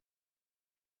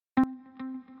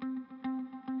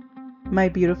My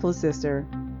beautiful sister,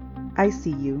 I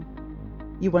see you.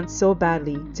 You want so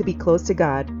badly to be close to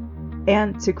God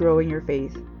and to grow in your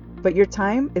faith, but your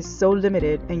time is so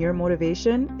limited and your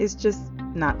motivation is just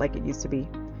not like it used to be.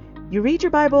 You read your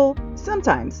Bible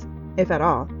sometimes, if at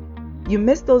all. You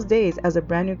miss those days as a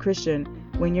brand new Christian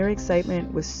when your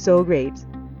excitement was so great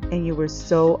and you were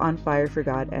so on fire for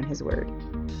God and His Word.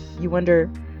 You wonder,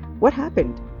 what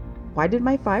happened? Why did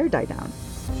my fire die down?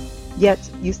 Yet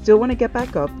you still want to get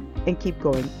back up and keep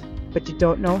going, but you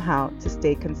don't know how to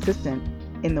stay consistent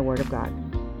in the Word of God.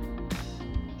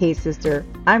 Hey sister,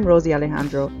 I'm Rosie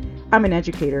Alejandro. I'm an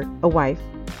educator, a wife,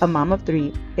 a mom of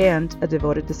 3, and a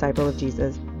devoted disciple of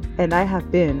Jesus, and I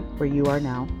have been where you are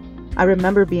now. I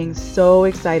remember being so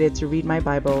excited to read my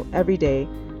Bible every day,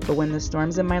 but when the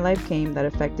storms in my life came that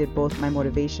affected both my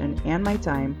motivation and my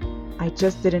time, I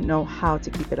just didn't know how to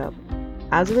keep it up.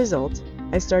 As a result,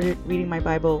 I started reading my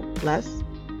Bible less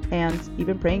and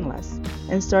even praying less,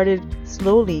 and started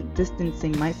slowly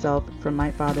distancing myself from my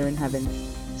Father in heaven.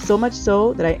 So much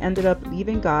so that I ended up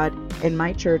leaving God and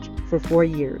my church for 4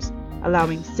 years,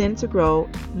 allowing sin to grow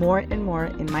more and more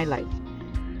in my life.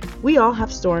 We all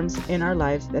have storms in our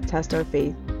lives that test our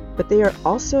faith, but they are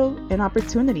also an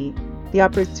opportunity. The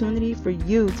opportunity for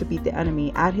you to beat the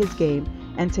enemy at his game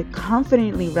and to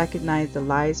confidently recognize the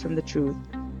lies from the truth.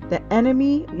 The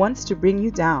enemy wants to bring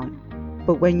you down,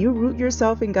 but when you root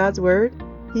yourself in God's Word,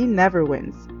 he never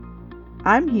wins.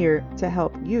 I'm here to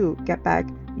help you get back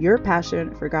your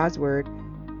passion for God's Word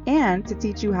and to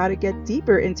teach you how to get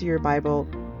deeper into your Bible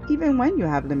even when you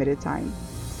have limited time.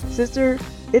 Sister,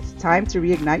 it's time to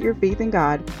reignite your faith in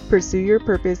God, pursue your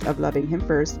purpose of loving Him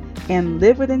first, and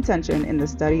live with intention in the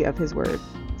study of His Word.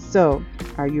 So,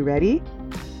 are you ready?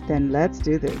 Then let's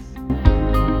do this.